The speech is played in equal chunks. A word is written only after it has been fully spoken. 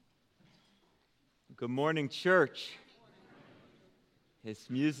Good morning, church. It's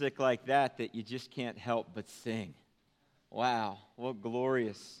music like that you just can't help but sing. Wow, what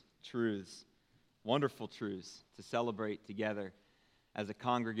glorious truths, wonderful truths to celebrate together as a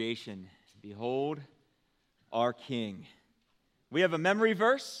congregation. Behold our King. We have a memory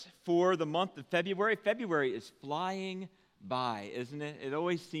verse for the month of February. February is flying by, isn't it? It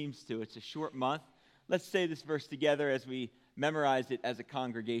always seems to. It's a short month. Let's say this verse together as we memorize it as a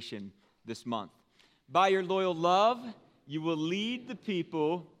congregation this month. By your loyal love, you will lead the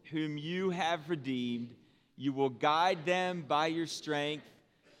people whom you have redeemed. You will guide them by your strength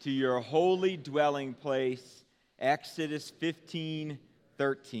to your holy dwelling place. Exodus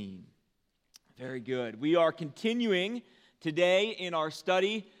 15:13. Very good. We are continuing today in our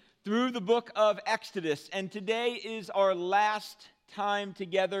study through the book of Exodus, and today is our last time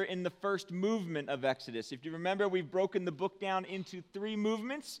together in the first movement of Exodus. If you remember, we've broken the book down into three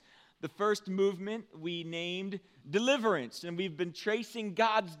movements. The first movement we named Deliverance, and we've been tracing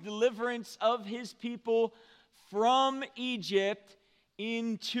God's deliverance of his people from Egypt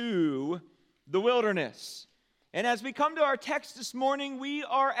into the wilderness. And as we come to our text this morning, we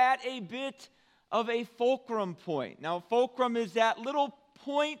are at a bit of a fulcrum point. Now, fulcrum is that little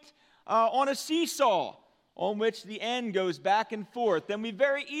point on a seesaw on which the end goes back and forth. And we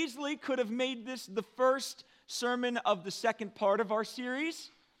very easily could have made this the first sermon of the second part of our series,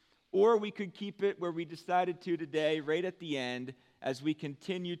 or we could keep it where we decided to today, right at the end, as we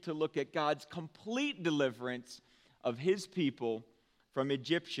continue to look at God's complete deliverance of his people from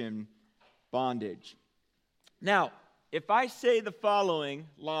Egyptian bondage. Now, if I say the following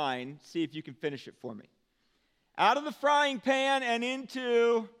line, see if you can finish it for me. Out of the frying pan and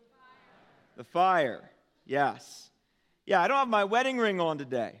into the fire. Yes. Yeah, I don't have my wedding ring on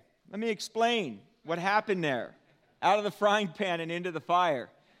today. Let me explain what happened there. Out of the frying pan and into the fire.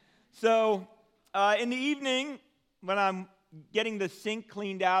 So, in the evening, when I'm getting the sink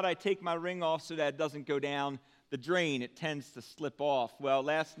cleaned out, I take my ring off so that it doesn't go down the drain. It tends to slip off. Well,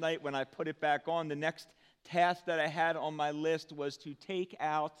 last night when I put it back on, the next task that I had on my list was to take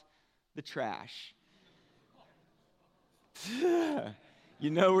out the trash. You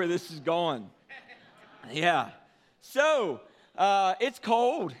know where this is going. Yeah. So, it's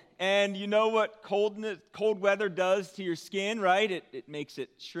cold. And you know what cold weather does to your skin, right? It makes it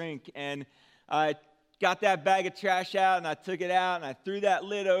shrink. And I got that bag of trash out, and I took it out, and I threw that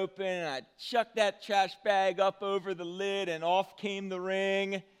lid open, and I chucked that trash bag up over the lid, and off came the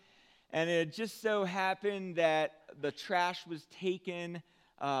ring. And it just so happened that the trash was taken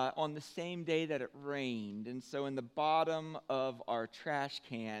on the same day that it rained. And so in the bottom of our trash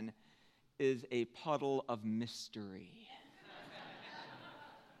can is a puddle of mystery.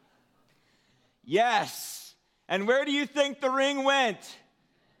 Yes. And where do you think the ring went?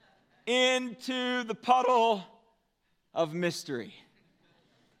 Into the puddle of mystery.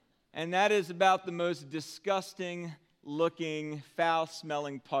 And that is about the most disgusting looking,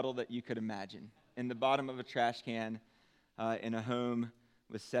 foul-smelling puddle that you could imagine in the bottom of a trash can in a home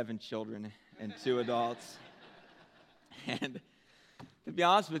with 7 children and 2 adults. And to be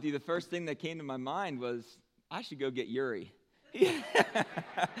honest with you, the first thing that came to my mind was, I should go get Yuri.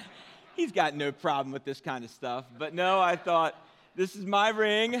 He's got no problem with this kind of stuff. But no, I thought, this is my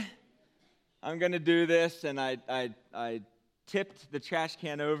ring. I'm going to do this. And I tipped the trash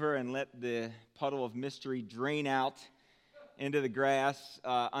can over and let the puddle of mystery drain out into the grass.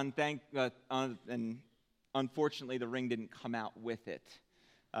 And unfortunately, the ring didn't come out with it.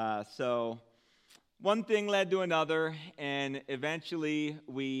 So one thing led to another, and eventually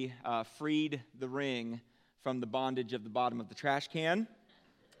we freed the ring from the bondage of the bottom of the trash can.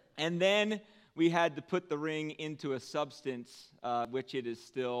 And then we had to put the ring into a substance, which it is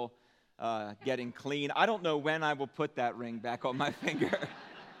still getting clean. I don't know when I will put that ring back on my finger.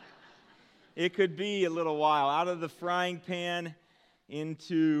 It could be a little while. Out of the frying pan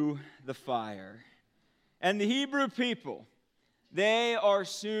into the fire. And the Hebrew people, they are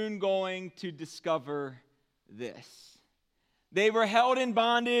soon going to discover this. They were held in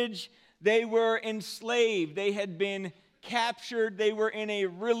bondage. They were enslaved. They had been captured. They were in a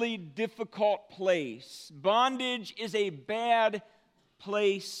really difficult place. Bondage is a bad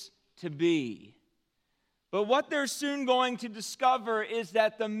place to be. But what they're soon going to discover is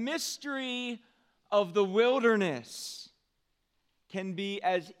that the mystery of the wilderness can be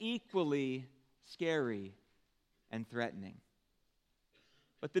as equally scary and threatening.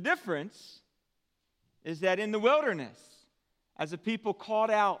 But the difference is that in the wilderness, as a people called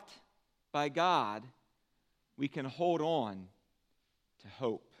out by God, we can hold on to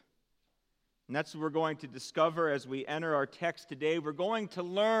hope. And that's what we're going to discover as we enter our text today. We're going to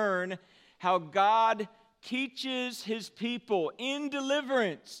learn how God teaches his people in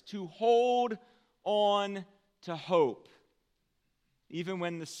deliverance to hold on to hope, even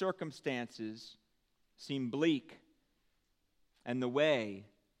when the circumstances seem bleak and the way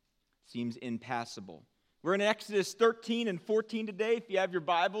seems impassable. We're in Exodus 13 and 14 today. If you have your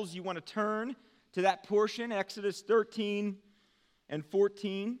Bibles, you want to turn to that portion, Exodus 13 and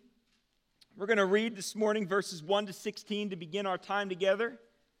 14. We're going to read this morning verses 1 to 16 to begin our time together.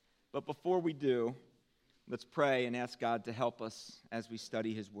 But before we do, let's pray and ask God to help us as we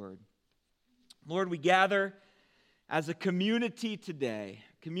study his word. Lord, we gather as a community today,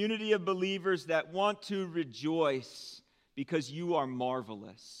 a community of believers that want to rejoice because you are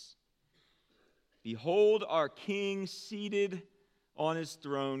marvelous. Behold our King seated on his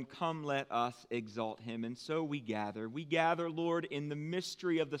throne. Come, let us exalt him. And so we gather. We gather, Lord, in the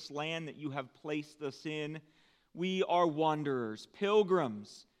mystery of this land that you have placed us in. We are wanderers,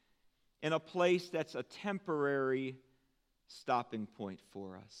 pilgrims, in a place that's a temporary stopping point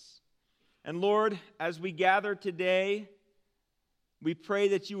for us. And Lord, as we gather today, we pray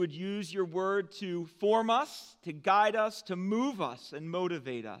that you would use your word to form us, to guide us, to move us and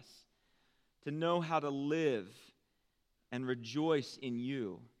motivate us, to know how to live and rejoice in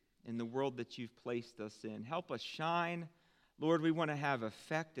you, in the world that you've placed us in. Help us shine. Lord, we want to have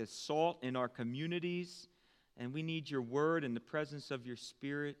effect as salt in our communities, and we need your word and the presence of your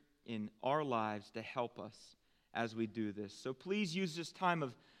Spirit in our lives to help us as we do this. So please use this time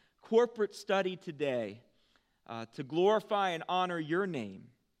of corporate study today to glorify and honor your name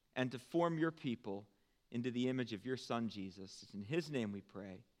and to form your people into the image of your Son, Jesus. It's in his name we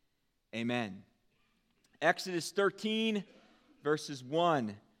pray. Amen. Exodus 13, verses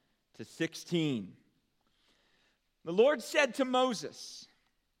 1 to 16. The Lord said to Moses,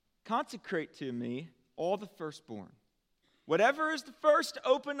 "Consecrate to me all the firstborn. Whatever is the first to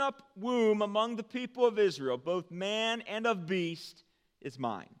open up womb among the people of Israel, both man and of beast, is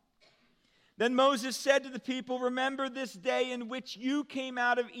mine." Then Moses said to the people, "Remember this day in which you came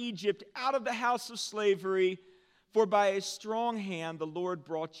out of Egypt, out of the house of slavery. For by a strong hand the Lord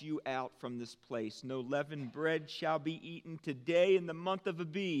brought you out from this place. No leavened bread shall be eaten today in the month of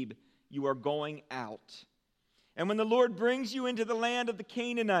Abib. You are going out. And when the Lord brings you into the land of the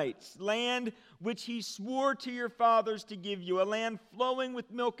Canaanites, land which he swore to your fathers to give you, a land flowing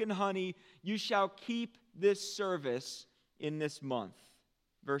with milk and honey, you shall keep this service in this month."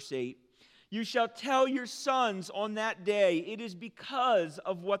 Verse 8. "You shall tell your sons on that day, it is because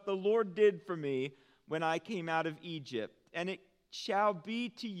of what the Lord did for me when I came out of Egypt. And it shall be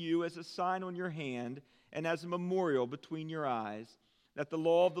to you as a sign on your hand and as a memorial between your eyes, that the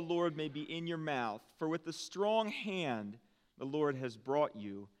law of the Lord may be in your mouth. For with a strong hand the Lord has brought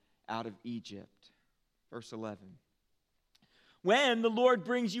you out of Egypt." Verse 11. "When the Lord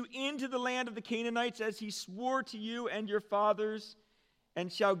brings you into the land of the Canaanites, as he swore to you and your fathers,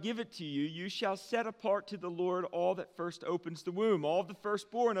 and shall give it to you, you shall set apart to the Lord all that first opens the womb. All the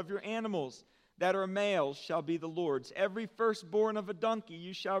firstborn of your animals that are males shall be the Lord's. Every firstborn of a donkey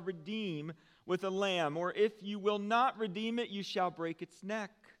you shall redeem with a lamb, or if you will not redeem it, you shall break its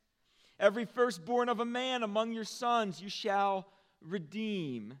neck. Every firstborn of a man among your sons you shall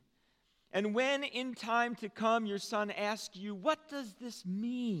redeem. And when in time to come your son asks you, 'What does this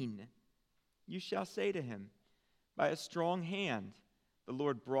mean?' you shall say to him, 'By a strong hand the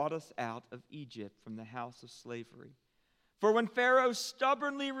Lord brought us out of Egypt from the house of slavery. For when Pharaoh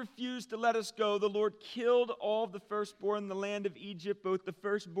stubbornly refused to let us go, the Lord killed all the firstborn in the land of Egypt, both the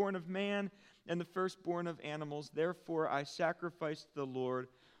firstborn of man and the firstborn of animals. Therefore I sacrificed to the Lord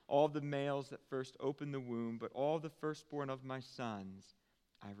all the males that first opened the womb, but all the firstborn of my sons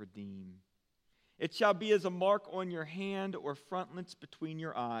I redeem. It shall be as a mark on your hand or frontlets between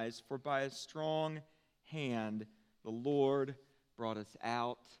your eyes, for by a strong hand the Lord brought us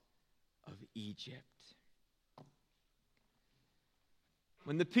out of Egypt."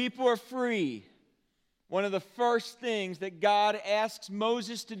 When the people are free, one of the first things that God asks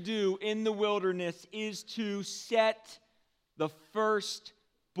Moses to do in the wilderness is to set the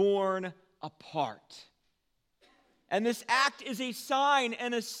firstborn apart. And this act is a sign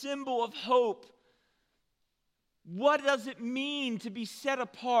and a symbol of hope. What does it mean to be set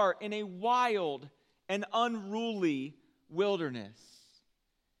apart in a wild and unruly wilderness?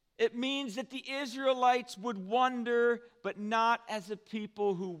 It means that the Israelites would wander, but not as a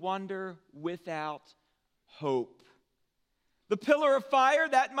people who wander without hope. The pillar of fire,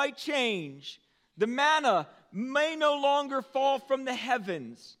 that might change. The manna may no longer fall from the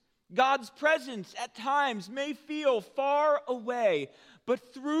heavens. God's presence at times may feel far away,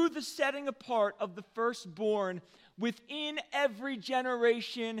 but through the setting apart of the firstborn, within every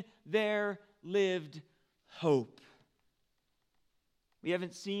generation there lived hope. We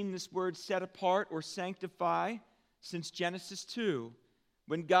haven't seen this word set apart or sanctify since Genesis 2,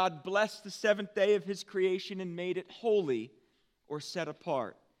 when God blessed the seventh day of his creation and made it holy or set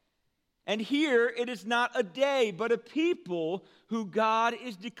apart. And here it is not a day, but a people who God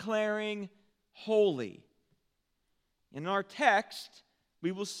is declaring holy. In our text,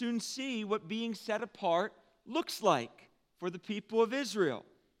 we will soon see what being set apart looks like for the people of Israel.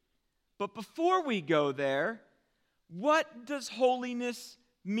 But before we go there, what does holiness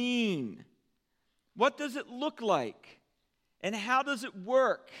mean? What does it look like? And how does it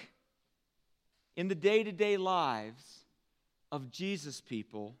work in the day-to-day lives of Jesus'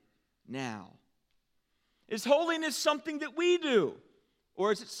 people now? Is holiness something that we do?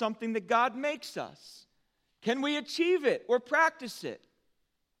 Or is it something that God makes us? Can we achieve it or practice it?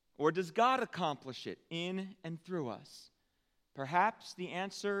 Or does God accomplish it in and through us? Perhaps the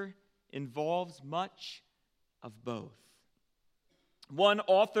answer involves much of both. One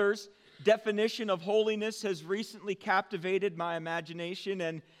author's definition of holiness has recently captivated my imagination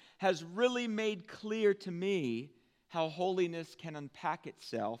and has really made clear to me how holiness can unpack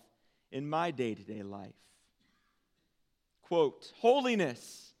itself in my day-to-day life. Quote,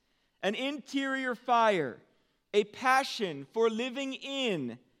 holiness, an interior fire, a passion for living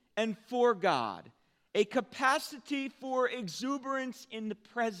in and for God, a capacity for exuberance in the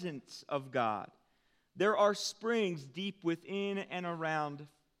presence of God. There are springs deep within and around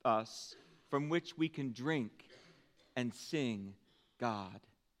us from which we can drink and sing God.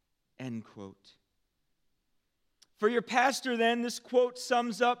 End quote. For your pastor, then, this quote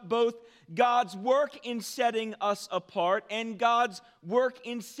sums up both God's work in setting us apart and God's work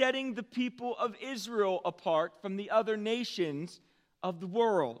in setting the people of Israel apart from the other nations of the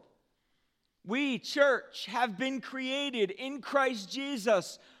world. We, church, have been created in Christ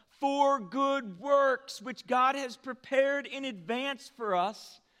Jesus for good works, which God has prepared in advance for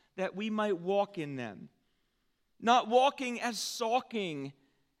us that we might walk in them. Not walking as sulking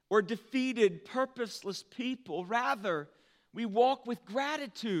or defeated, purposeless people. Rather, we walk with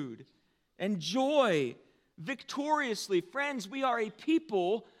gratitude and joy, victoriously. Friends, we are a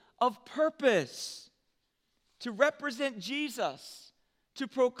people of purpose to represent Jesus, to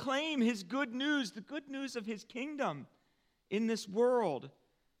proclaim his good news, the good news of his kingdom in this world.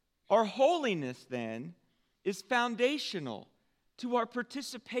 Our holiness, then, is foundational to our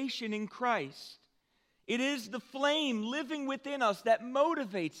participation in Christ. It is the flame living within us that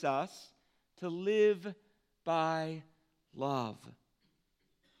motivates us to live by love.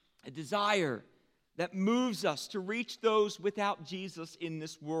 A desire that moves us to reach those without Jesus in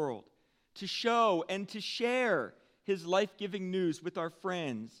this world, to show and to share his life-giving news with our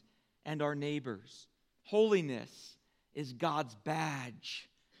friends and our neighbors. Holiness is God's badge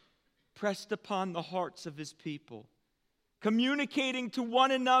pressed upon the hearts of his people, communicating to one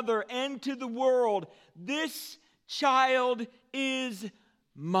another and to the world, this child is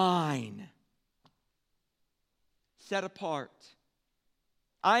mine. Set apart.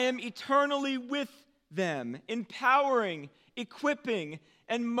 I am eternally with them, empowering, equipping,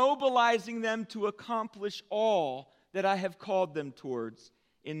 and mobilizing them to accomplish all that I have called them towards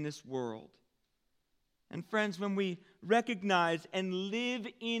in this world. And friends, when we recognize and live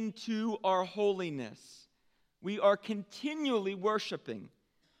into our holiness, we are continually worshiping,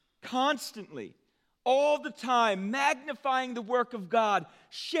 constantly, all the time, magnifying the work of God,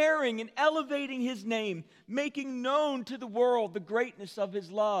 sharing and elevating his name, making known to the world the greatness of his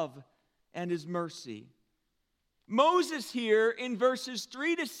love and his mercy. Moses here in verses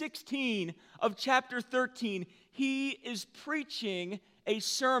 3 to 16 of chapter 13, he is preaching a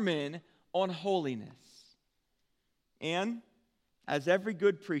sermon on holiness. And, as every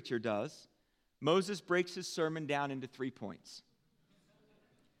good preacher does, Moses breaks his sermon down into 3 points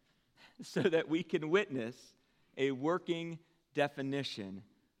so that we can witness a working definition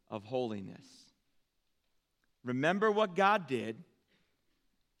of holiness. Remember what God did,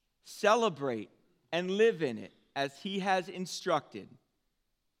 celebrate and live in it as he has instructed,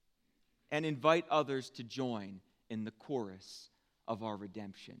 and invite others to join in the chorus of our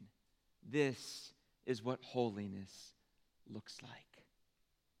redemption. This is what holiness looks like.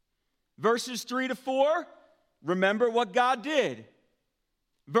 Verses 3 to 4, remember what God did.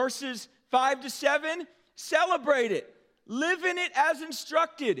 Verses 5 to 7, celebrate it. Live in it as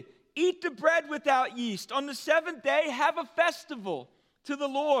instructed. Eat the bread without yeast. On the seventh day, have a festival to the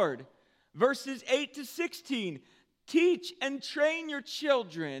Lord. Verses 8 to 16, teach and train your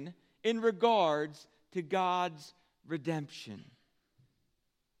children in regards to God's redemption.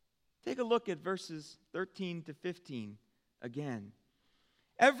 Take a look at verses 13 to 15 again.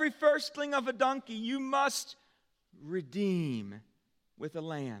 Every firstling of a donkey you must redeem with a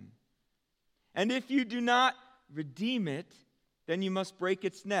lamb. And if you do not redeem it, then you must break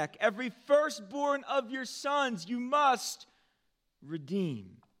its neck. Every firstborn of your sons you must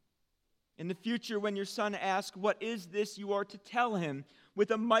redeem. In the future, when your son asks, "What is this?" you are to tell him,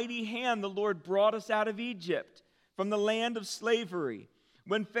 "With a mighty hand the Lord brought us out of Egypt, from the land of slavery.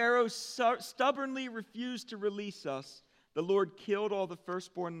 When Pharaoh stubbornly refused to release us, the Lord killed all the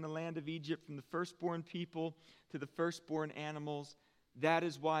firstborn in the land of Egypt, from the firstborn people to the firstborn animals. That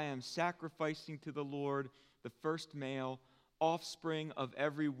is why I am sacrificing to the Lord the first male, offspring of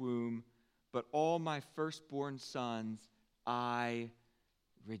every womb, but all my firstborn sons I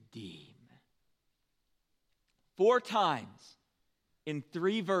redeem." 4 times in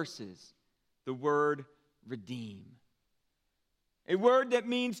 3 verses, the word redeem. A word that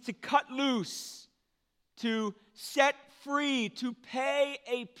means to cut loose, to set free, to pay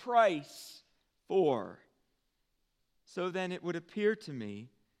a price for. So then it would appear to me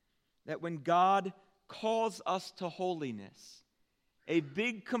that when God calls us to holiness, a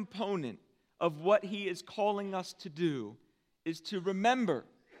big component of what He is calling us to do is to remember,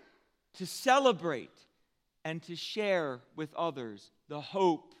 to celebrate, and to share with others the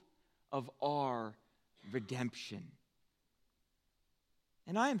hope of our redemption.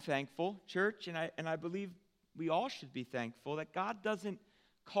 And I am thankful, church, and I believe we all should be thankful that God doesn't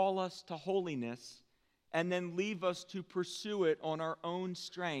call us to holiness and then leave us to pursue it on our own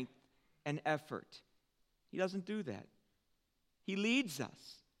strength and effort. He doesn't do that. He leads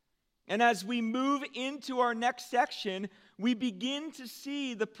us. And as we move into our next section, we begin to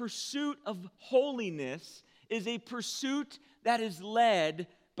see the pursuit of holiness is a pursuit that is led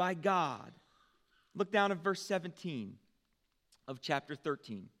by God. Look down at verse 17 of chapter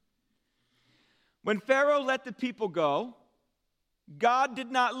 13. When Pharaoh let the people go, God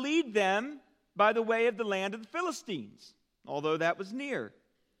did not lead them by the way of the land of the Philistines, although that was near.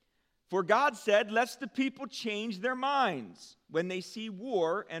 For God said, "Lest the people change their minds when they see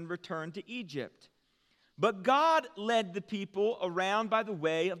war and return to Egypt." But God led the people around by the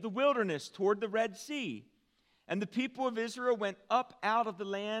way of the wilderness toward the Red Sea. And the people of Israel went up out of the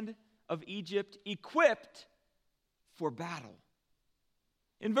land of Egypt, equipped for battle.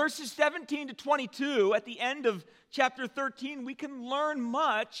 In verses 17 to 22, at the end of chapter 13, we can learn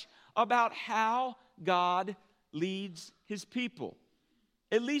much about how God leads His people.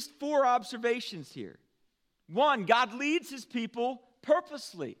 At least 4 observations here. 1, God leads His people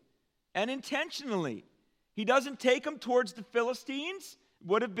purposely and intentionally. He doesn't take them towards the Philistines.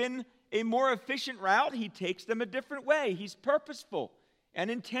 Would have been a more efficient route. He takes them a different way. He's purposeful and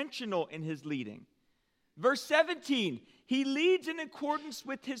intentional in His leading. Verse 17, He leads in accordance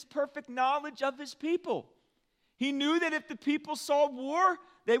with His perfect knowledge of His people. He knew that if the people saw war,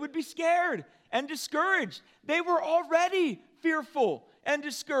 they would be scared and discouraged. They were already fearful and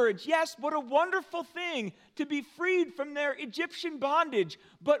discouraged. Yes, what a wonderful thing to be freed from their Egyptian bondage.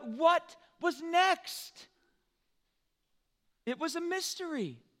 But what was next? It was a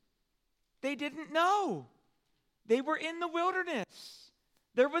mystery. They didn't know. They were in the wilderness.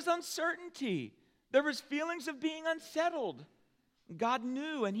 There was uncertainty. There was feelings of being unsettled. God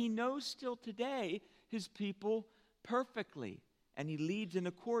knew, and He knows still today, His people perfectly. And He leads in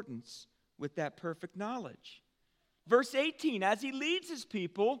accordance with that perfect knowledge. Verse 18, as He leads His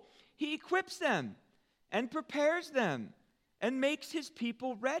people, He equips them and prepares them and makes His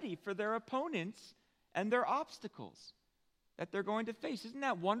people ready for their opponents and their obstacles that they're going to face. Isn't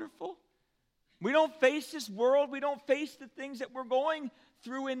that wonderful? We don't face this world, we don't face the things that we're going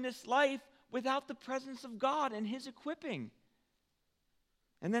through in this life without the presence of God and His equipping.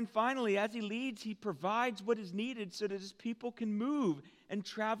 And then finally, as He leads, He provides what is needed so that His people can move and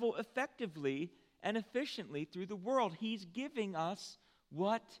travel effectively and efficiently through the world. He's giving us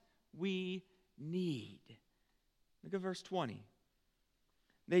what we need. Look at verse 20.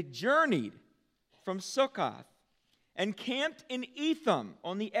 They journeyed from Sukkoth and camped in Etham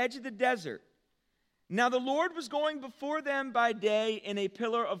on the edge of the desert. Now the Lord was going before them by day in a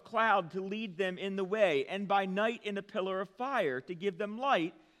pillar of cloud to lead them in the way, and by night in a pillar of fire to give them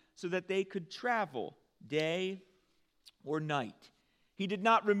light so that they could travel day or night. He did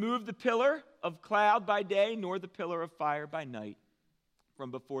not remove the pillar of cloud by day nor the pillar of fire by night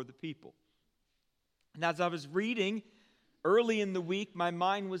from before the people. And as I was reading early in the week, my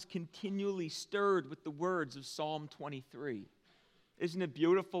mind was continually stirred with the words of Psalm 23. Isn't it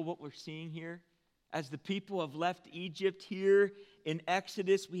beautiful what we're seeing here? As the people have left Egypt, here in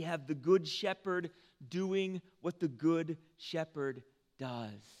Exodus, we have the Good Shepherd doing what the Good Shepherd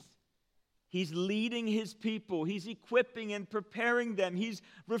does. He's leading his people. He's equipping and preparing them. He's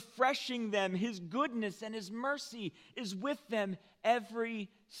refreshing them. His goodness and his mercy is with them every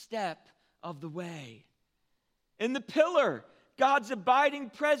step of the way. In the pillar, God's abiding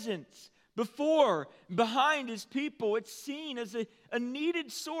presence before, behind his people, it's seen as a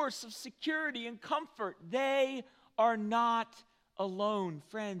needed source of security and comfort. They are not alone.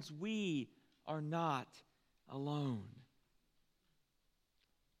 Friends, we are not alone.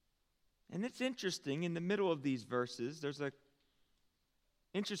 And it's interesting, in the middle of these verses, there's an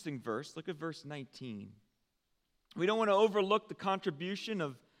interesting verse. Look at verse 19. We don't want to overlook the contribution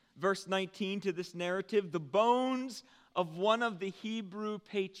of verse 19 to this narrative. The bones of one of the Hebrew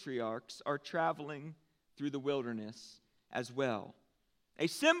patriarchs are traveling through the wilderness as well. A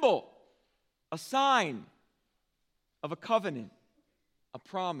symbol, a sign of a covenant, a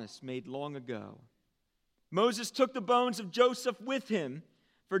promise made long ago. Moses took the bones of Joseph with him,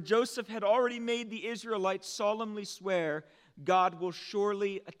 for Joseph had already made the Israelites solemnly swear, God will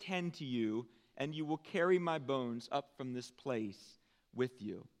surely attend to you, and you will carry my bones up from this place with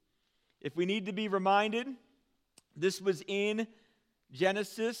you. If we need to be reminded, this was in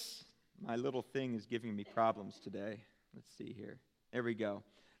Genesis. My little thing is giving me problems today. Let's see here. There we go.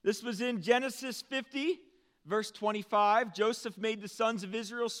 This was in Genesis 50, verse 25. Joseph made the sons of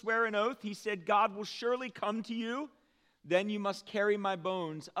Israel swear an oath. He said, God will surely come to you. Then you must carry my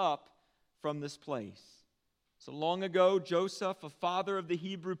bones up from this place. So long ago, Joseph, a father of the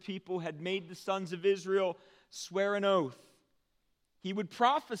Hebrew people, had made the sons of Israel swear an oath. He would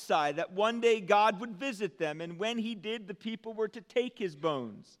prophesy that one day God would visit them, and when he did, the people were to take his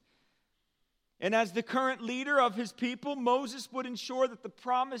bones. And as the current leader of his people, Moses would ensure that the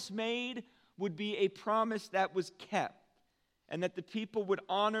promise made would be a promise that was kept, and that the people would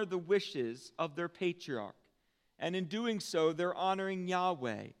honor the wishes of their patriarch. And in doing so, they're honoring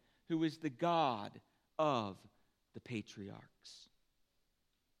Yahweh, who is the God of the patriarchs.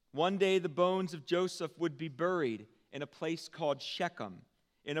 One day, the bones of Joseph would be buried in a place called Shechem,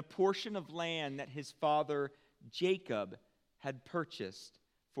 in a portion of land that his father Jacob had purchased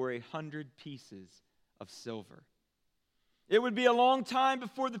for 100 pieces of silver. It would be a long time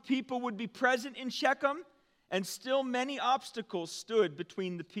before the people would be present in Shechem, and still many obstacles stood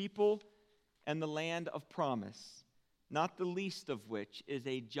between the people and the land of promise, not the least of which is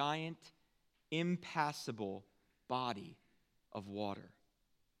a giant, impassable body of water.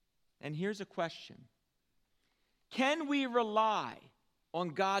 And here's a question. Can we rely on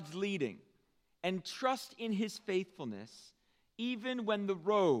God's leading and trust in his faithfulness even when the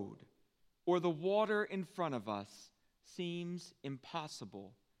road or the water in front of us seems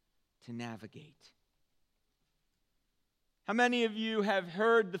impossible to navigate? How many of you have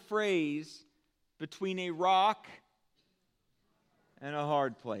heard the phrase, between a rock and a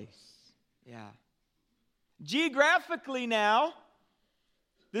hard place? Yeah. Geographically now,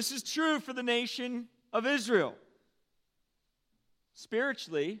 this is true for the nation of Israel.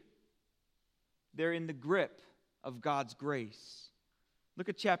 Spiritually, they're in the grip of God's grace. Look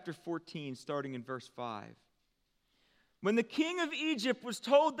at chapter 14, starting in verse 5. When the king of Egypt was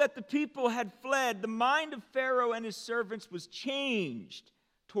told that the people had fled, the mind of Pharaoh and his servants was changed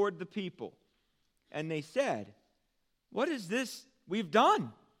toward the people. And they said, what is this we've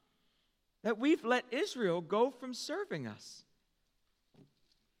done, that we've let Israel go from serving us?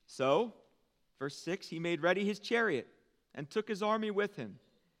 So, verse 6, he made ready his chariot and took his army with him,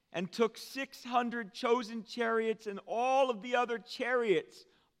 and took 600 chosen chariots and all of the other chariots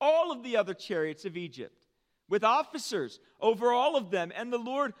of Egypt, with officers over all of them. And the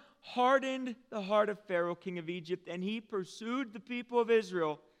Lord hardened the heart of Pharaoh, king of Egypt, and he pursued the people of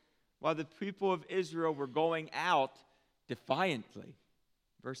Israel, while the people of Israel were going out defiantly.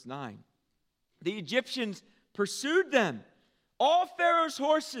 Verse 9. The Egyptians pursued them, all Pharaoh's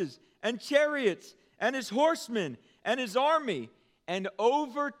horses and chariots, and his horsemen and his army, and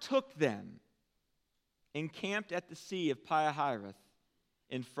overtook them, encamped at the sea of Pi-hahiroth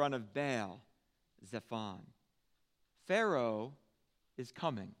in front of Baal Zephon. Pharaoh is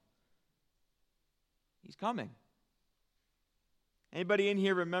coming. He's coming. Anybody in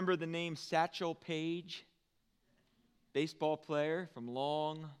here remember the name Satchel Paige? Baseball player from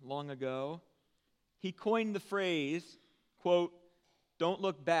long, long ago. He coined the phrase, quote, "Don't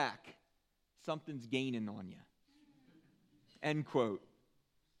look back, something's gaining on you," end quote.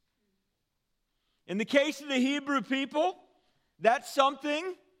 In the case of the Hebrew people, that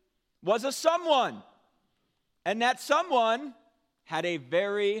something was a someone. And that someone had a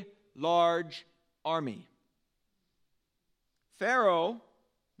very large army. Pharaoh,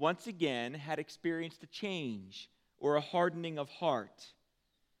 once again, had experienced a change or a hardening of heart.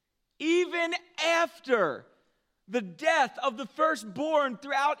 Even after the death of the firstborn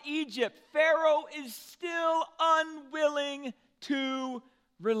throughout Egypt, Pharaoh is still unwilling to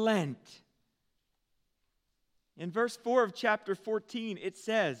relent. In verse 4 of chapter 14, it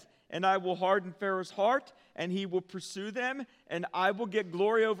says, "And I will harden Pharaoh's heart, and he will pursue them, and I will get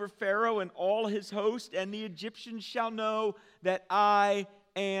glory over Pharaoh and all his host, and the Egyptians shall know that I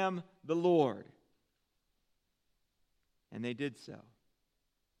am the Lord." And they did so.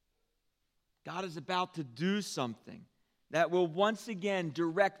 God is about to do something that will once again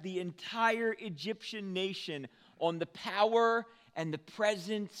direct the entire Egyptian nation on the power and the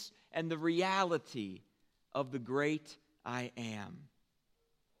presence and the reality of the great I am.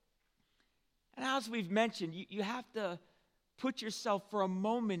 And as we've mentioned, you have to put yourself for a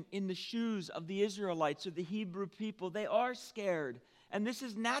moment in the shoes of the Israelites or the Hebrew people. They are scared, and this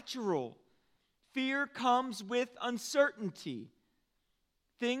is natural. Fear comes with uncertainty.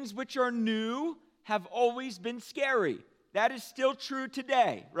 Things which are new have always been scary. That is still true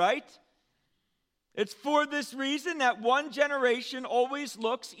today, right? It's for this reason that one generation always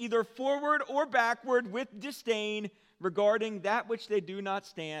looks either forward or backward with disdain regarding that which they do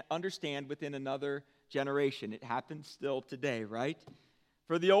not understand within another generation. It happens still today, right?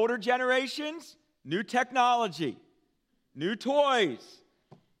 For the older generations, new technology, new toys,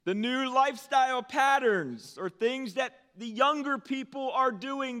 the new lifestyle patterns, or things that the younger people are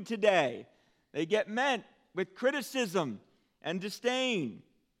doing today. They get met with criticism and disdain.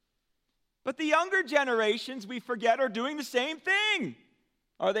 But the younger generations, we forget, are doing the same thing.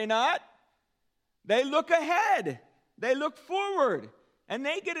 Are they not? They look ahead. They look forward. And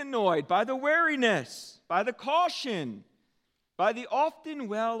they get annoyed by the wariness, by the caution, by the often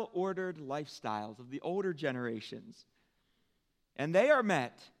well-ordered lifestyles of the older generations. And they are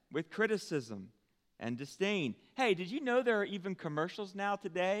met with criticism and disdain. Hey, did you know there are even commercials now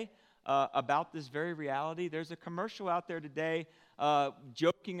today about this very reality? There's a commercial out there today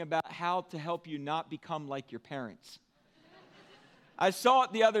joking about how to help you not become like your parents. I saw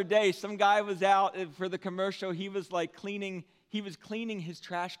it the other day. Some guy was out for the commercial. He was cleaning his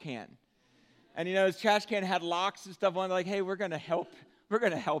trash can. And his trash can had locks and stuff on it. Like, hey, we're going to help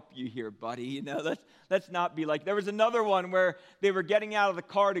you here, buddy. Let's not be like. There was another one where they were getting out of the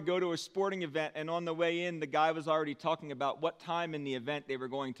car to go to a sporting event, and on the way in, the guy was already talking about what time in the event they were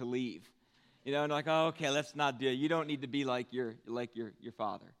going to leave. And like, oh, okay, let's not do it. You don't need to be like your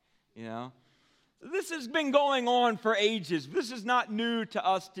father. This has been going on for ages. This is not new to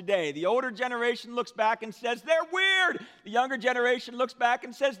us today. The older generation looks back and says, they're weird. The younger generation looks back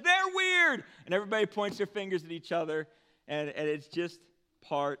and says, they're weird. And everybody points their fingers at each other, and it's just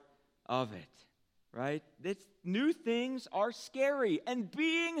part of it, right? New things are scary, and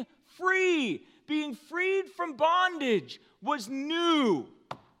being freed from bondage was new.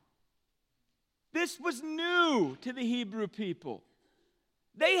 This was new to the Hebrew people.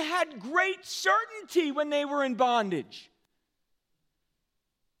 They had great certainty when they were in bondage.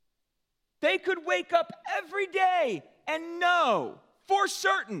 They could wake up every day and know for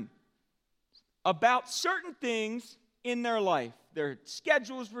certain about certain things in their life. Their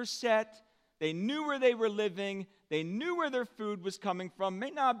schedules were set. They knew where they were living. They knew where their food was coming from.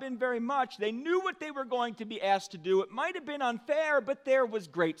 May not have been very much. They knew what they were going to be asked to do. It might have been unfair, but there was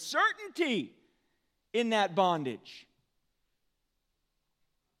great certainty in that bondage.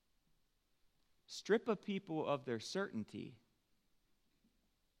 Strip a people of their certainty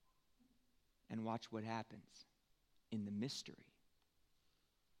and watch what happens in the mystery.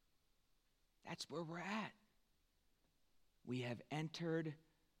 That's where we're at. We have entered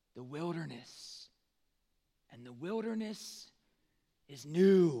the wilderness, and the wilderness is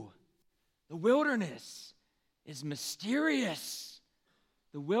new. The wilderness is mysterious.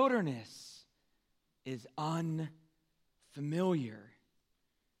 The wilderness is unfamiliar.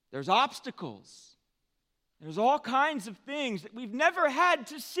 There's obstacles. There's all kinds of things that we've never had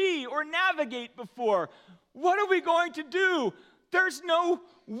to see or navigate before. What are we going to do? There's no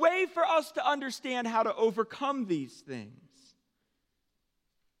way for us to understand how to overcome these things.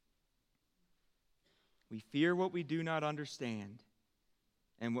 We fear what we do not understand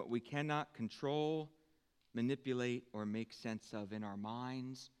and what we cannot control, manipulate, or make sense of in our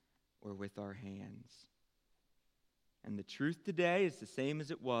minds or with our hands. And the truth today is the same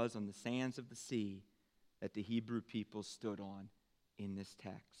as it was on the sands of the sea that the Hebrew people stood on in this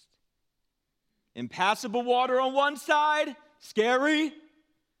text. Impassable water on one side, scary.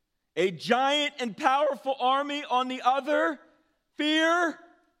 A giant and powerful army on the other, fear.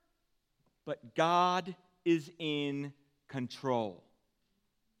 But God is in control.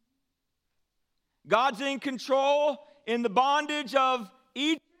 God's in control in the bondage of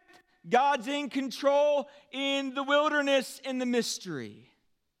Egypt. God's in control in the wilderness, in the mystery.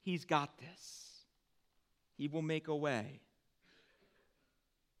 He's got this. He will make a way.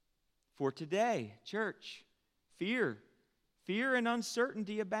 For today, church, fear and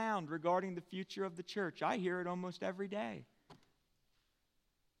uncertainty abound regarding the future of the church. I hear it almost every day.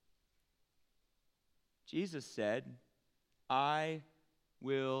 Jesus said, I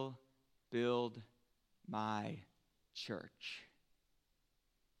will build my church.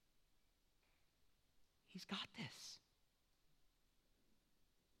 He's got this.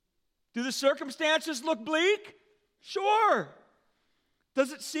 Do the circumstances look bleak? Sure.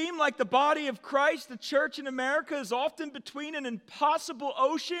 Does it seem like the body of Christ, the church in America, is often between an impossible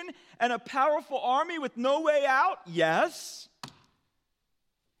ocean and a powerful army with no way out? Yes.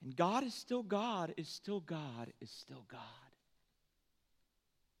 And God is still God, is still God, is still God.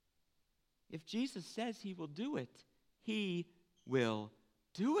 If Jesus says he will do it, he will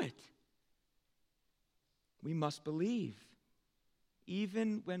do it. We must believe,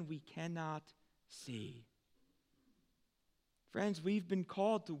 even when we cannot see. Friends, we've been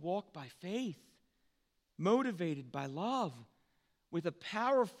called to walk by faith, motivated by love, with a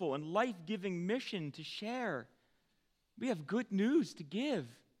powerful and life-giving mission to share. We have good news to give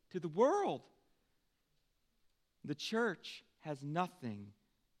to the world. The church has nothing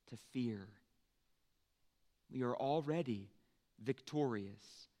to fear. We are already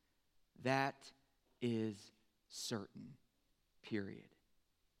victorious. That is certain, period.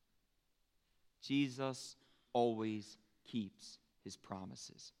 Jesus always keeps his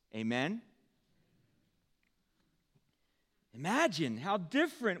promises. Amen? Imagine how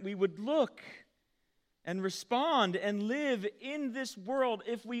different we would look and respond and live in this world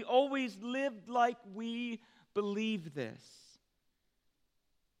if we always lived like we believe this.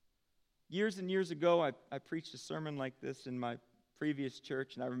 Years and years ago, I preached a sermon like this in my previous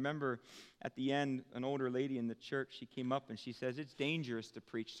church, and I remember at the end, an older lady in the church, she came up and she says, it's dangerous to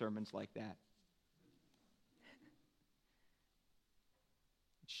preach sermons like that.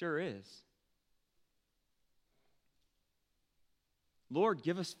 It sure is. Lord,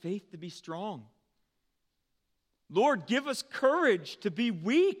 give us faith to be strong. Lord, give us courage to be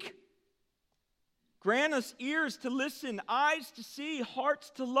weak. Grant us ears to listen, eyes to see,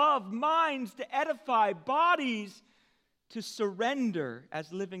 hearts to love, minds to edify, bodies to surrender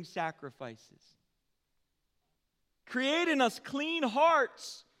as living sacrifices. Create in us clean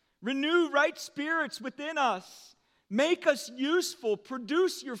hearts, renew right spirits within us, make us useful,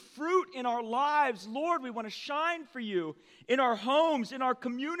 produce your fruit in our lives. Lord, we want to shine for you in our homes, in our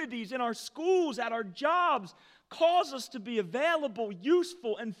communities, in our schools, at our jobs. Cause us to be available,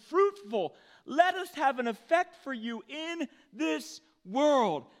 useful, and fruitful. Let us have an effect for you in this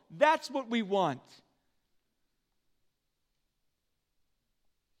world. That's what we want.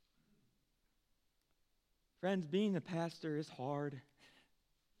 Friends, being a pastor is hard.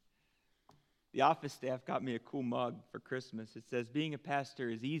 The office staff got me a cool mug for Christmas. It says, being a pastor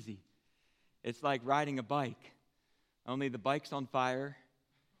is easy. It's like riding a bike. Only the bike's on fire,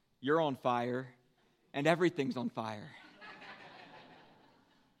 you're on fire, and everything's on fire.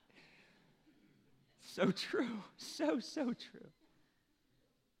 So true. So true.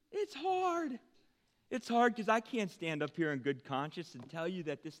 It's hard. It's hard because I can't stand up here in good conscience and tell you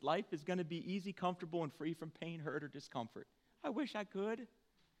that this life is going to be easy, comfortable, and free from pain, hurt, or discomfort. I wish I could.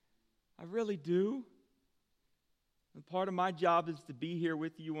 I really do. And part of my job is to be here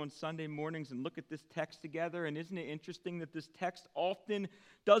with you on Sunday mornings and look at this text together. And isn't it interesting that this text often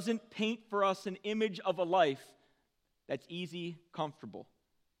doesn't paint for us an image of a life that's easy, comfortable,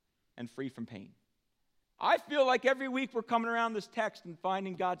 and free from pain? I feel like every week we're coming around this text and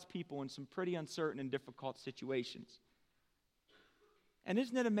finding God's people in some pretty uncertain and difficult situations. And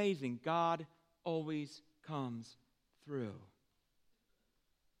isn't it amazing? God always comes through.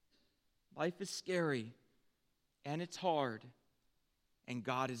 Life is scary, and it's hard, and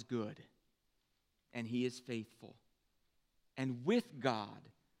God is good, and He is faithful. And with God,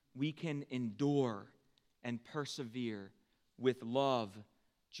 we can endure and persevere with love,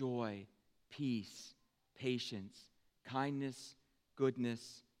 joy, peace, patience, kindness,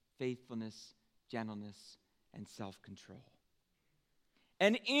 goodness, faithfulness, gentleness, and self-control.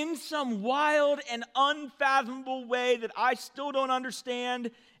 And in some wild and unfathomable way that I still don't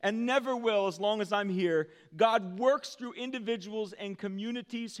understand and never will as long as I'm here, God works through individuals and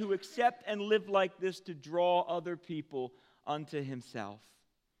communities who accept and live like this to draw other people unto Himself.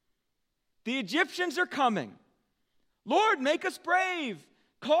 The Egyptians are coming. Lord, make us brave.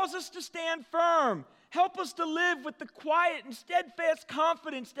 Cause us to stand firm. Help us to live with the quiet and steadfast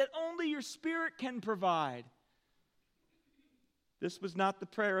confidence that only your Spirit can provide. This was not the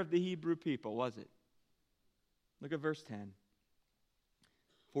prayer of the Hebrew people, was it? Look at verse 10.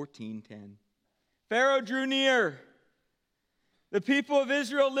 14:10. Pharaoh drew near. The people of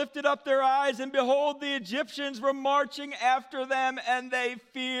Israel lifted up their eyes, and behold, the Egyptians were marching after them, and they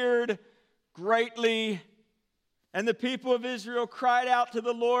feared greatly. And the people of Israel cried out to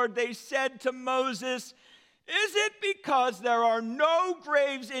the Lord. They said to Moses, "Is it because there are no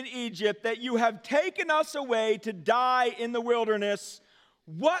graves in Egypt that you have taken us away to die in the wilderness?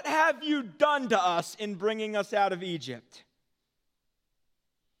 What have you done to us in bringing us out of Egypt?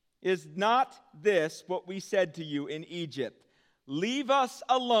 Is not this what we said to you in Egypt? Leave us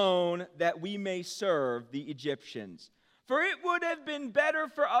alone that we may serve the Egyptians. For it would have been better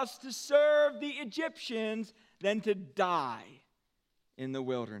for us to serve the Egyptians than to die in the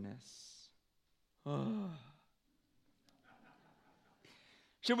wilderness." Oh.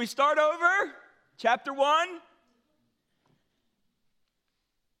 Should we start over? Chapter 1.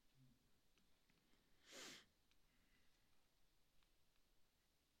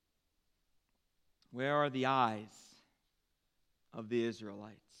 Where are the eyes of the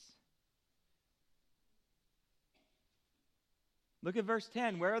Israelites? Look at verse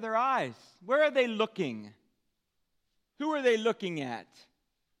 10. Where are their eyes? Where are they looking? Who are they looking at?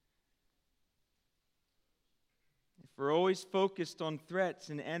 If we're always focused on threats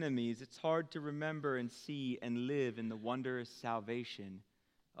and enemies, it's hard to remember and see and live in the wondrous salvation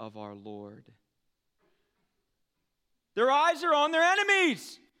of our Lord. Their eyes are on their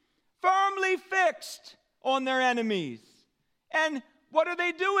enemies, firmly fixed on their enemies. And what are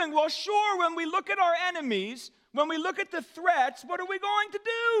they doing? Well, sure, when we look at our enemies, when we look at the threats, what are we going to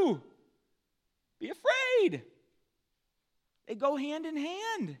do? Be afraid. They go hand in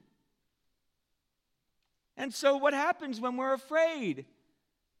hand. And so what happens when we're afraid?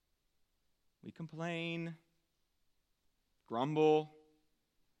 We complain, grumble.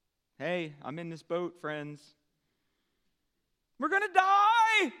 Hey, I'm in this boat, friends. We're going to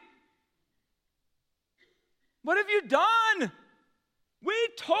die. What have you done? We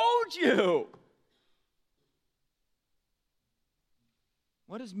told you.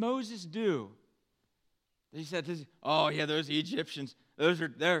 What does Moses do? He said, "Oh yeah, those Egyptians,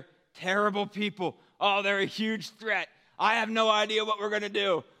 they're terrible people. Oh, they're a huge threat. I have no idea what we're going to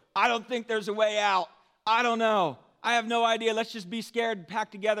do. I don't think there's a way out. I don't know. I have no idea. Let's just be scared and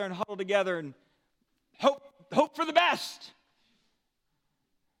pack together and huddle together and hope for the best."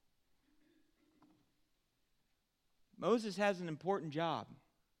 Moses has an important job.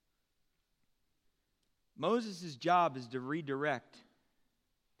 Moses' job is to redirect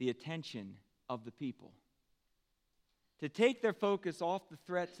the attention of the people, to take their focus off the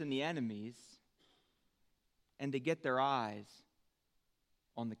threats and the enemies, and to get their eyes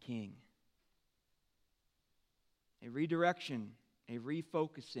on the king. A redirection, a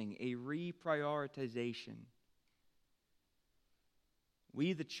refocusing, a reprioritization.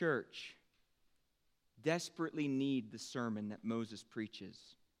 We, the church, desperately need the sermon that Moses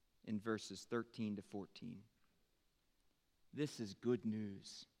preaches in verses 13 to 14. This is good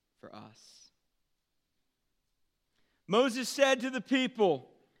news for us. Moses said to the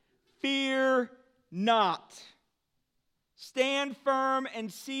people, "Fear not. Stand firm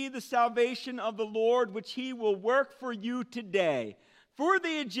and see the salvation of the Lord, which he will work for you today. For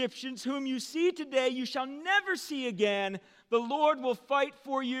the Egyptians whom you see today, you shall never see again. The Lord will fight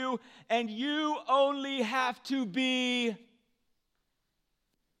for you, and you only have to be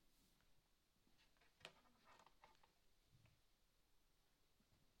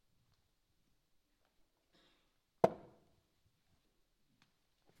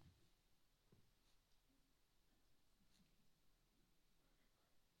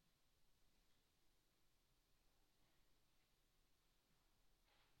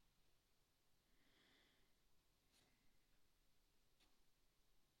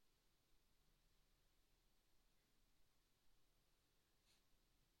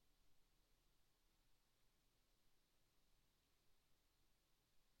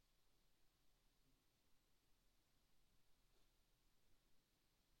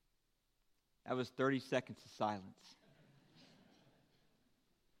That was 30 seconds of silence.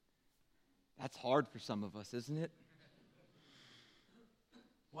 That's hard for some of us, isn't it?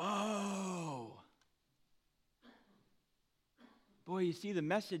 Whoa. Boy, you see, the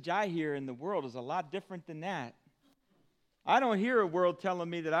message I hear in the world is a lot different than that. I don't hear a world telling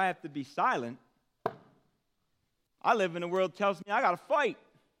me that I have to be silent. I live in a world that tells me I got to fight.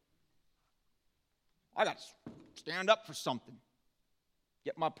 I got to stand up for something.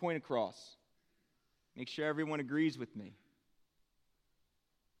 Get my point across. Make sure everyone agrees with me.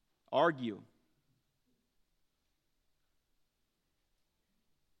 Argue.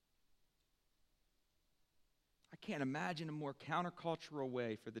 can't imagine a more countercultural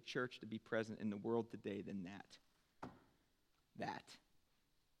way for the church to be present in the world today than that.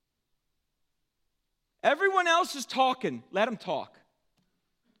 Everyone else is talking. Let them talk.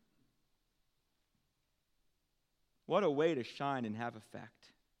 What a way to shine and have effect.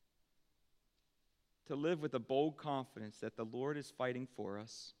 To live with a bold confidence that the Lord is fighting for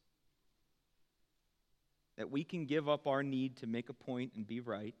us, that we can give up our need to make a point and be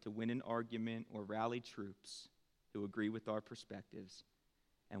right, to win an argument or rally troops who agree with our perspectives,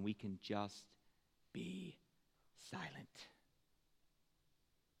 and we can just be silent.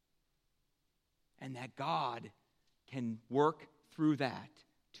 And that God can work through that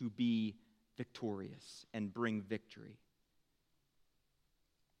to be victorious and bring victory.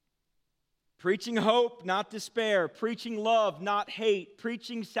 Preaching hope, not despair. Preaching love, not hate.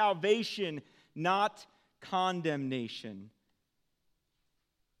 Preaching salvation, not condemnation.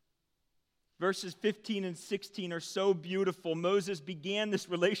 Verses 15 and 16 are so beautiful. Moses began this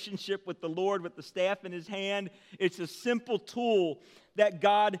relationship with the Lord with the staff in his hand. It's a simple tool that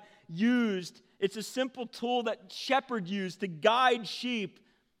God used. It's a simple tool that shepherd used to guide sheep.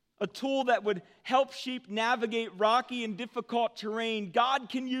 A tool that would help sheep navigate rocky and difficult terrain. God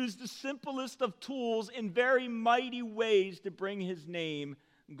can use the simplest of tools in very mighty ways to bring his name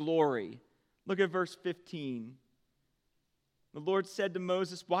glory. Look at verse 15. The Lord said to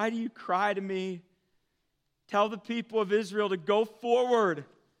Moses, "Why do you cry to me? Tell the people of Israel to go forward.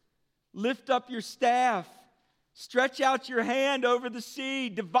 Lift up your staff. Stretch out your hand over the sea.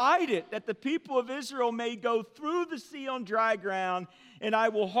 Divide it, that the people of Israel may go through the sea on dry ground. And I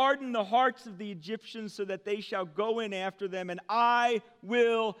will harden the hearts of the Egyptians so that they shall go in after them. And I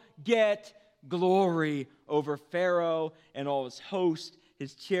will get glory over Pharaoh and all his host,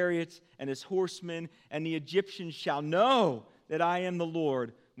 his chariots and his horsemen. And the Egyptians shall know that I am the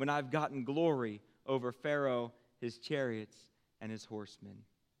Lord when I've gotten glory over Pharaoh, his chariots, and his horsemen."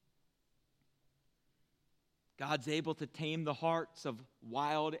 God's able to tame the hearts of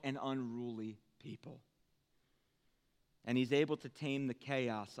wild and unruly people. And he's able to tame the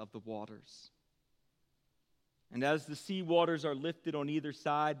chaos of the waters. And as the sea waters are lifted on either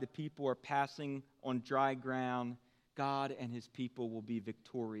side, the people are passing on dry ground. God and his people will be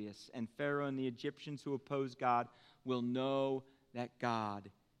victorious. And Pharaoh and the Egyptians who oppose God will know that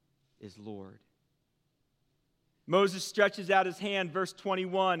God is Lord. Moses stretches out his hand, verse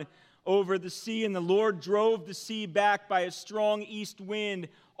 21, over the sea, and the Lord drove the sea back by a strong east wind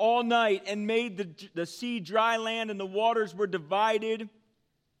all night and made the sea dry land, and the waters were divided.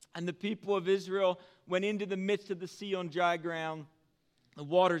 And the people of Israel went into the midst of the sea on dry ground, the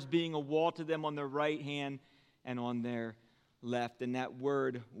waters being a wall to them on their right hand and on their left. And that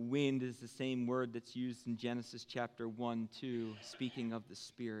word wind is the same word that's used in Genesis chapter 1-2, speaking of the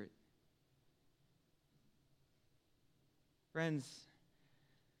Spirit. Friends,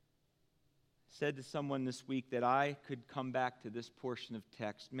 said to someone this week that I could come back to this portion of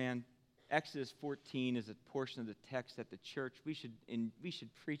text. Man, Exodus 14 is a portion of the text that the church, we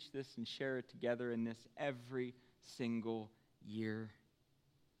should preach this and share it together in this every single year.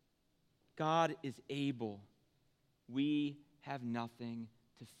 God is able. We have nothing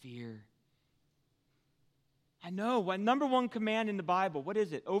to fear. I know, number one command in the Bible, what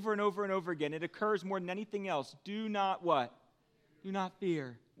is it? Over and over and over again. It occurs more than anything else. Do not what? Do not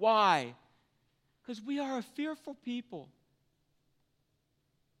fear. Why? Because we are a fearful people.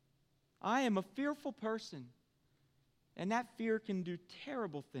 I am a fearful person. And that fear can do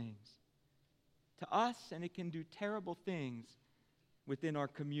terrible things to us, and it can do terrible things within our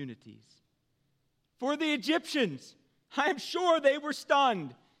communities. For the Egyptians, I am sure they were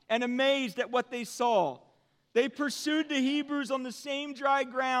stunned and amazed at what they saw. They pursued the Hebrews on the same dry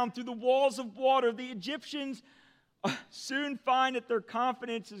ground through the walls of water. The Egyptians soon find that their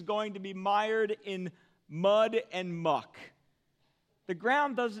confidence is going to be mired in mud and muck. The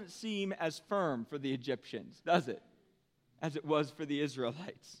ground doesn't seem as firm for the Egyptians, does it? As it was for the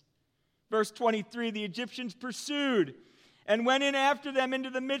Israelites. Verse 23, the Egyptians pursued and went in after them into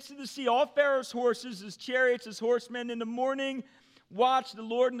the midst of the sea. All Pharaoh's horses, his chariots, his horsemen. In the morning watched the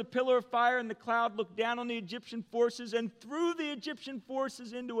Lord in the pillar of fire and the cloud looked down on the Egyptian forces and threw the Egyptian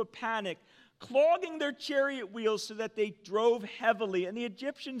forces into a panic, clogging their chariot wheels so that they drove heavily. And the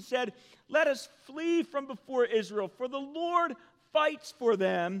Egyptians said, "Let us flee from before Israel, for the Lord fights for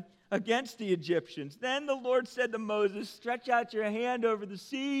them against the Egyptians." Then the Lord said to Moses, "Stretch out your hand over the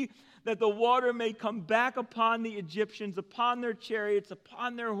sea, that the water may come back upon the Egyptians, upon their chariots,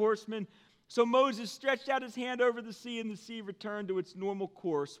 upon their horsemen." So Moses stretched out his hand over the sea, and the sea returned to its normal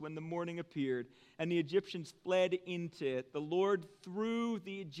course when the morning appeared, and the Egyptians fled into it. The Lord threw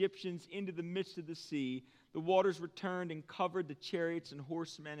the Egyptians into the midst of the sea. The waters returned and covered the chariots and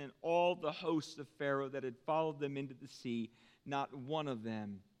horsemen and all the hosts of Pharaoh that had followed them into the sea. Not one of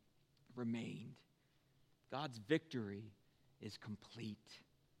them remained. God's victory is complete.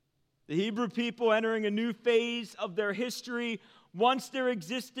 The Hebrew people entering a new phase of their history. Once they're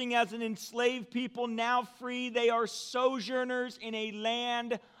existing as an enslaved people, now free, they are sojourners in a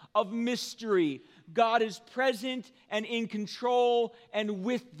land of mystery. God is present and in control and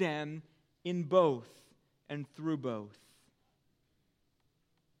with them in both and through both.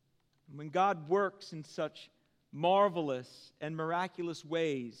 When God works in such marvelous and miraculous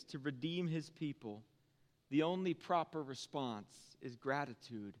ways to redeem His people, the only proper response is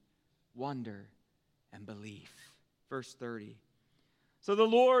gratitude, wonder, and belief. Verse 30. So the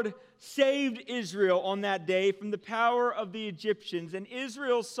Lord saved Israel on that day from the power of the Egyptians, and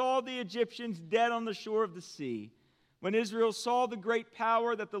Israel saw the Egyptians dead on the shore of the sea. When Israel saw the great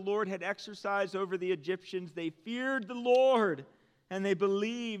power that the Lord had exercised over the Egyptians, they feared the Lord, and they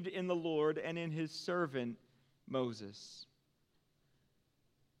believed in the Lord and in His servant Moses.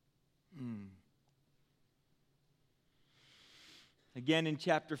 Again, in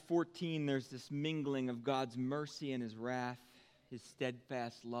chapter 14, there's this mingling of God's mercy and His wrath, His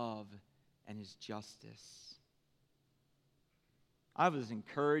steadfast love, and His justice. I was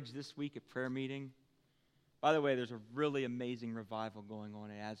encouraged this week at prayer meeting. By the way, there's a really amazing revival going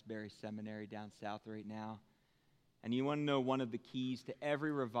on at Asbury Seminary down south right now. And you want to know one of the keys to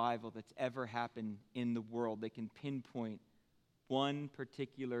every revival that's ever happened in the world? They can pinpoint one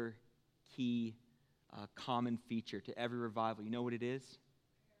particular key common feature to every revival. You know what it is?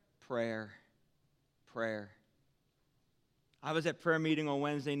 Prayer. Prayer. I was at prayer meeting on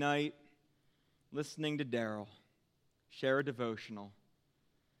Wednesday night listening to Daryl share a devotional.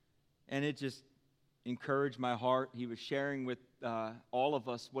 And it just encouraged my heart. He was sharing with all of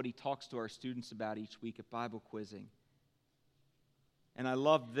us what he talks to our students about each week at Bible quizzing. And I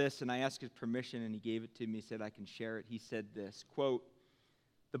loved this, and I asked his permission, and he gave it to me. He said I can share it. He said this, quote,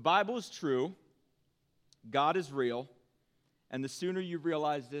 "The Bible is true, God is real, and the sooner you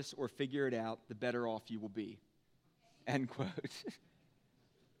realize this or figure it out, the better off you will be." End quote.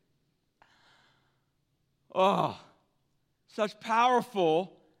 Oh, such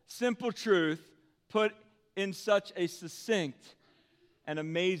powerful, simple truth put in such a succinct and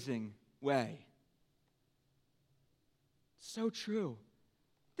amazing way. So true.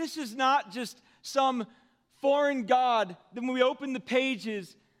 This is not just some foreign God that when we open the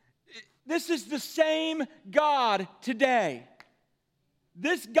pages, this is the same God today.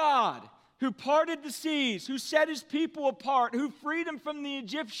 This God who parted the seas, who set His people apart, who freed them from the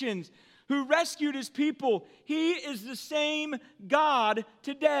Egyptians, who rescued His people, He is the same God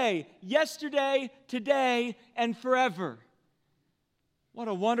today, yesterday, today, and forever. What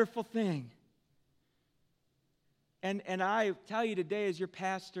a wonderful thing. And I tell you today as your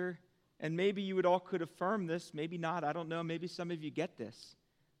pastor, and maybe you would all could affirm this, maybe not, I don't know, maybe some of you get this.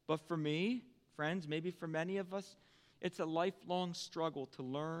 But for me, friends, maybe for many of us, it's a lifelong struggle to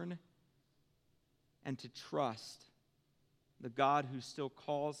learn and to trust the God who still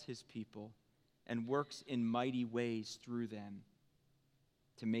calls His people and works in mighty ways through them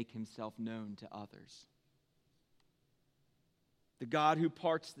to make Himself known to others. The God who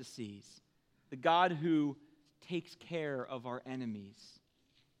parts the seas, the God who takes care of our enemies,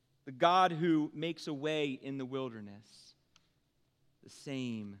 the God who makes a way in the wilderness, the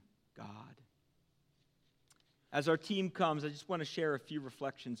same God. As our team comes, I just want to share a few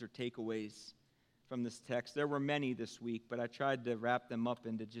reflections or takeaways from this text. There were many this week, but I tried to wrap them up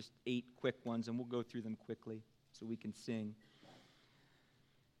into just 8 quick ones, and we'll go through them quickly so we can sing.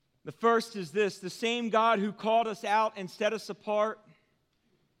 The first is this: the same God who called us out and set us apart,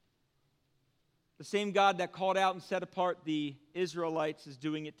 the same God that called out and set apart the Israelites is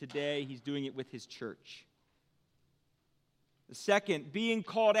doing it today. He's doing it with His church. The second, being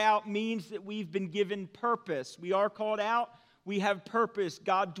called out means that we've been given purpose. We are called out. We have purpose.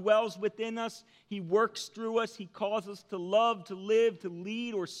 God dwells within us. He works through us. He calls us to love, to live, to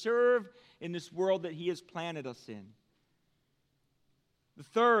lead, or serve in this world that He has planted us in. The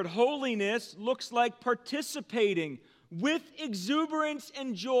third, holiness looks like participating with exuberance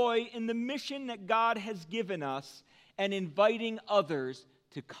and joy in the mission that God has given us and inviting others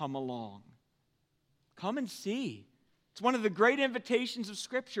to come along. Come and see. It's one of the great invitations of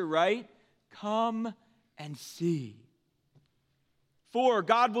Scripture, right? Come and see. 4,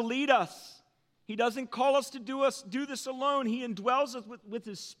 God will lead us. He doesn't call us to do this alone. He indwells us with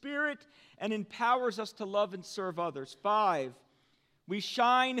His Spirit and empowers us to love and serve others. 5, we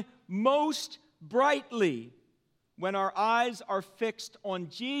shine most brightly when our eyes are fixed on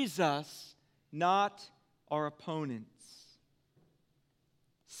Jesus, not our opponents.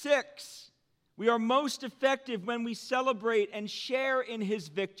 6, we are most effective when we celebrate and share in his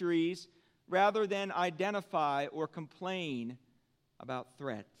victories rather than identify or complain about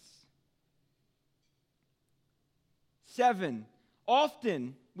threats. 7,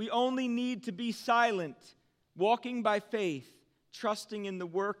 often we only need to be silent, walking by faith, trusting in the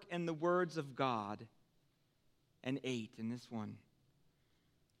work and the words of God. And 8, in this one,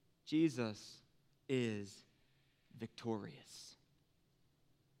 Jesus is victorious.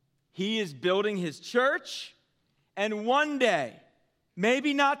 He is building his church, and one day,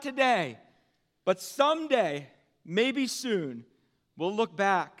 maybe not today, but someday, maybe soon, we'll look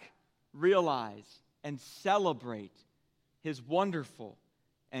back, realize, and celebrate his wonderful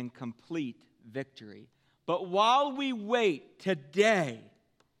and complete victory. But while we wait today,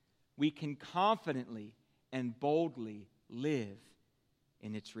 we can confidently and boldly live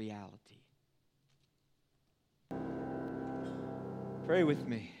in its reality. Pray with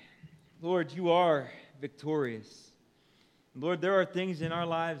me. Lord, you are victorious. Lord, there are things in our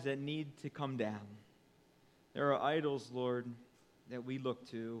lives that need to come down. There are idols, Lord, that we look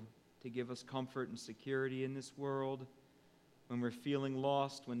to give us comfort and security in this world. When we're feeling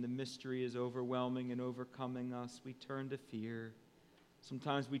lost, when the mystery is overwhelming and overcoming us, we turn to fear.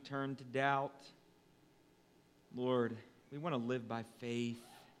 Sometimes we turn to doubt. Lord, we want to live by faith.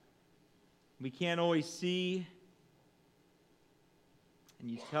 We can't always see. And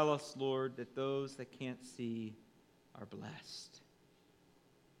you tell us, Lord, that those that can't see are blessed.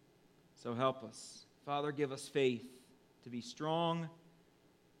 So help us. Father, give us faith to be strong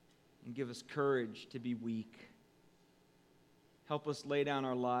and give us courage to be weak. Help us lay down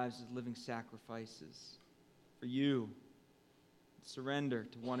our lives as living sacrifices for you. Surrender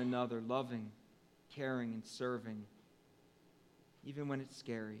to one another, loving, caring, and serving, even when it's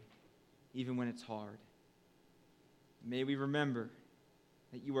scary, even when it's hard. May we remember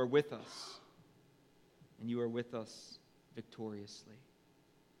that you are with us, and you are with us victoriously.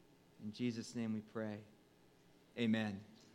 In Jesus' name we pray. Amen.